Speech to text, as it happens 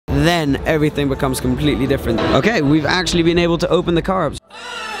then everything becomes completely different. Okay, we've actually been able to open the car up.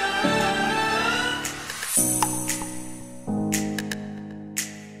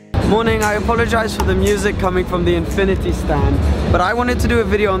 Morning, I apologize for the music coming from the Infinity stand, but I wanted to do a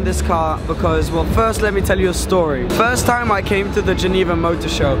video on this car because, well, first let me tell you a story. First time I came to the Geneva Motor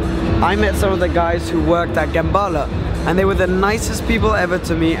Show, I met some of the guys who worked at Gemballa, and they were the nicest people ever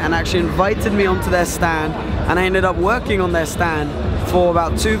to me and actually invited me onto their stand, and I ended up working on their stand for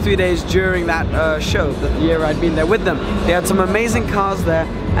about 2-3 days during that show, the year I'd been there with them. They had some amazing cars there,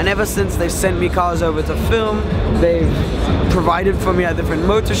 and ever since they've sent me cars over to film, they've provided for me at different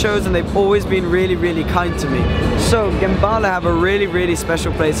motor shows, and they've always been really, really kind to me. So Gemballa have a really, really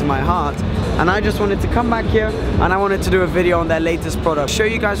special place in my heart, and I just wanted to come back here and I wanted to do a video on their latest product, show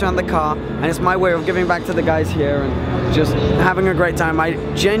you guys around the car, and it's my way of giving back to the guys here and just having a great time. I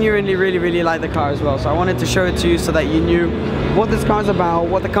genuinely really, really like the car as well, so I wanted to show it to you so that you knew what this car is about,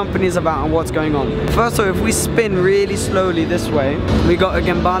 what the company is about, and what's going on. First of all, if we spin really slowly this way, we got a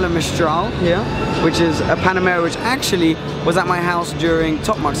Gemballa Mistral here, which is a Panamera, which actually was at my house during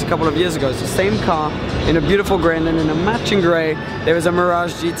Top Marks a couple of years ago. It's the same car in a beautiful grey, and then in a matching grey there is a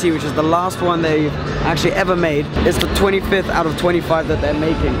Mirage GT, which is the last one they've actually ever made. It's the 25th out of 25 that they're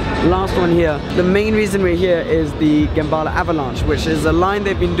making. Last one here. The main reason we're here is the Gemballa Avalanche, which is a line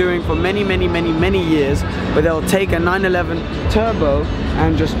they've been doing for many years, where they'll take a 911 turbo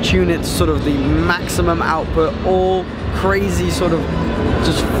and just tune it to sort of the maximum output, all crazy, sort of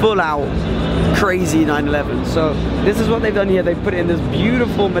just full out crazy 911. So this is what they've done here. They put it in this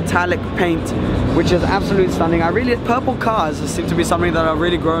beautiful metallic paint, which is absolutely stunning. Purple cars seem to be something that are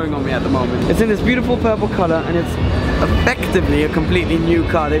really growing on me at the moment. It's in this beautiful purple color, and it's effectively a completely new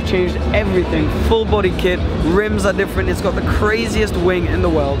car. They've changed everything. Full body kit, rims are different, it's got the craziest wing in the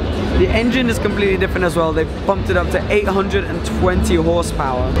world. The engine is completely different as well. They've pumped it up to 820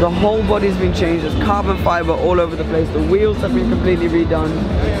 horsepower. The whole body's been changed. There's carbon fiber all over the place. The wheels have been completely redone.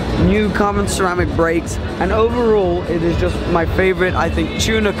 New carbon ceramic brakes, and overall it is just my favorite, I think,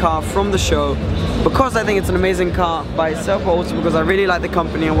 tuner car from the show, because I think it's an amazing car by itself, but also because I really like the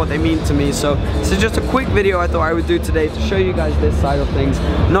company and what they mean to me. So this is just a quick video I thought I would do today to show you guys this side of things.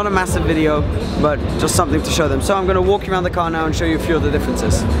 Not a massive video, but just something to show them. So I'm going to walk you around the car now and show you a few of the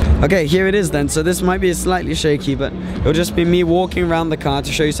differences. Okay, here it is then. So this might be slightly shaky, but it'll just be me walking around the car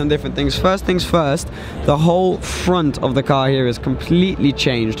to show you some different things. First things first, the whole front of the car here is completely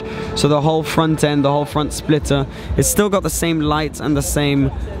changed. So the whole front end, the whole front splitter, it's still got the same lights and the same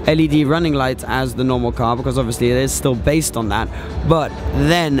LED running lights as the normal car, because obviously it is still based on that, but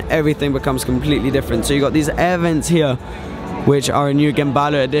then everything becomes completely different. So you got these air vents here, which are a new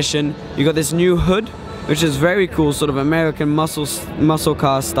Gemballa edition. You got this new hood, which is very cool, sort of American muscle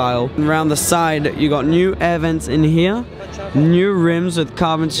car style. And around the side you got new air vents in here, new rims with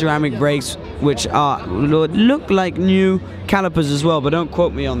carbon ceramic brakes, which look like new calipers as well, but don't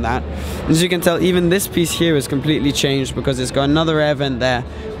quote me on that. As you can tell, even this piece here is completely changed because it's got another air vent there,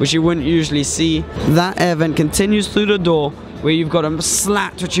 which you wouldn't usually see. That air vent continues through the door, where you've got a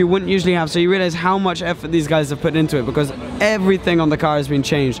slat which you wouldn't usually have, so you realize how much effort these guys have put into it, because everything on the car has been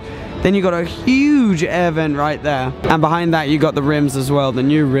changed. Then you got a huge air vent right there, and behind that you got the rims as well, the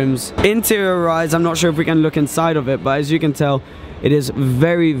new rims. Interior wise, I'm not sure if we can look inside of it, but as you can tell, it is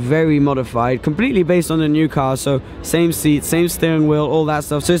very modified, completely based on the new car. So same seat, same steering wheel, all that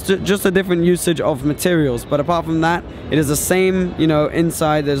stuff. So it's just a different usage of materials, but apart from that, it is the same, you know,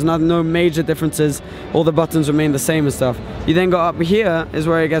 inside. There's no major differences. All the buttons remain the same and stuff. You then got up here is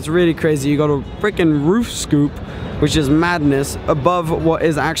where it gets really crazy. You got a freaking roof scoop, which is madness, above what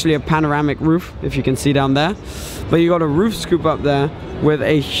is actually a panoramic roof, if you can see down there. But you got a roof scoop up there with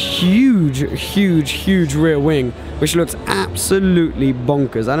a huge rear wing, which looks absolutely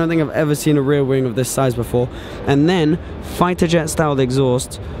bonkers. I don't think I've ever seen a rear wing of this size before. And then fighter jet styled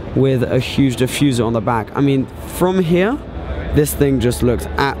exhaust with a huge diffuser on the back. I mean, from here, this thing just looks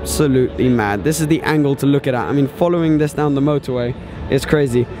absolutely mad. This is the angle to look at it. I mean, following this down the motorway, it's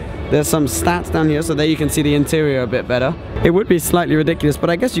crazy. There's some stats down here, so there you can see the interior a bit better. It would be slightly ridiculous, but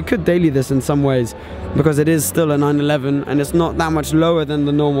I guess you could daily this in some ways, because it is still a 911 and it's not that much lower than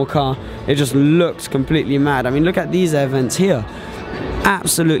the normal car. It just looks completely mad. I mean, look at these air vents here.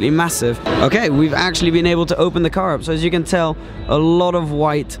 Absolutely massive. Okay, we've actually been able to open the car up. So as you can tell, a lot of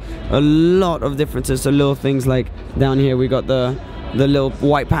white, a lot of differences. So little things like down here, we got the little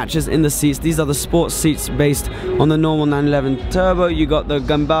white patches in the seats. These are the sports seats based on the normal 911 turbo. You got the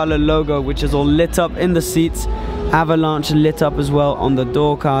Gemballa logo, which is all lit up in the seats. Avalanche lit up as well on the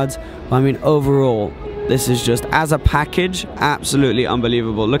door cards. I mean, overall, this is just, as a package, absolutely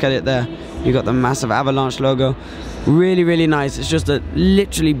unbelievable. Look at it there. You got the massive Avalanche logo. Really, really nice. It's just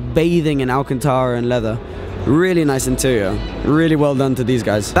literally bathing in Alcantara and leather. Really nice interior. Really well done to these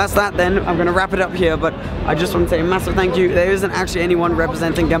guys. That's that then. I'm gonna wrap it up here, but I just want to say a massive thank you. There isn't actually anyone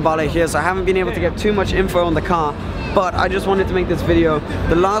representing Gemballa here, so I haven't been able to get too much info on the car, but I just wanted to make this video.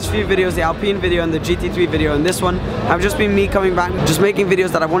 The last few videos, the Alpine video and the GT3 video and this one, have just been me coming back, just making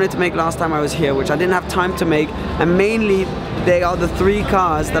videos that I wanted to make last time I was here, which I didn't have time to make, and mainly they are the 3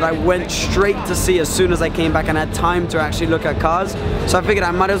 cars that I went straight to see as soon as I came back and had time to actually look at cars. So I figured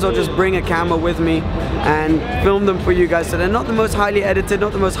I might as well just bring a camera with me and film them for you guys. So they're not the most highly edited,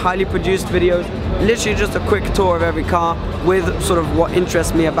 not the most highly produced videos, literally just a quick tour of every car with sort of what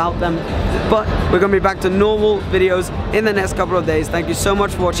interests me about them. But we're gonna be back to normal videos in the next couple of days. Thank you so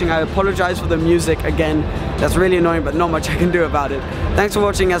much for watching. I apologize for the music again. That's really annoying, but not much I can do about it. Thanks for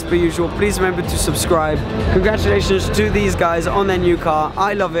watching as per usual. Please remember to subscribe. Congratulations to these guys on their new car.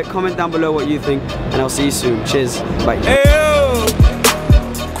 I love it. Comment down below what you think, and I'll see you soon. Cheers. Bye. Hey,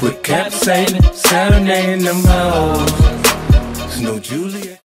 quick cap saving, serenading them hoes. It's no Julia.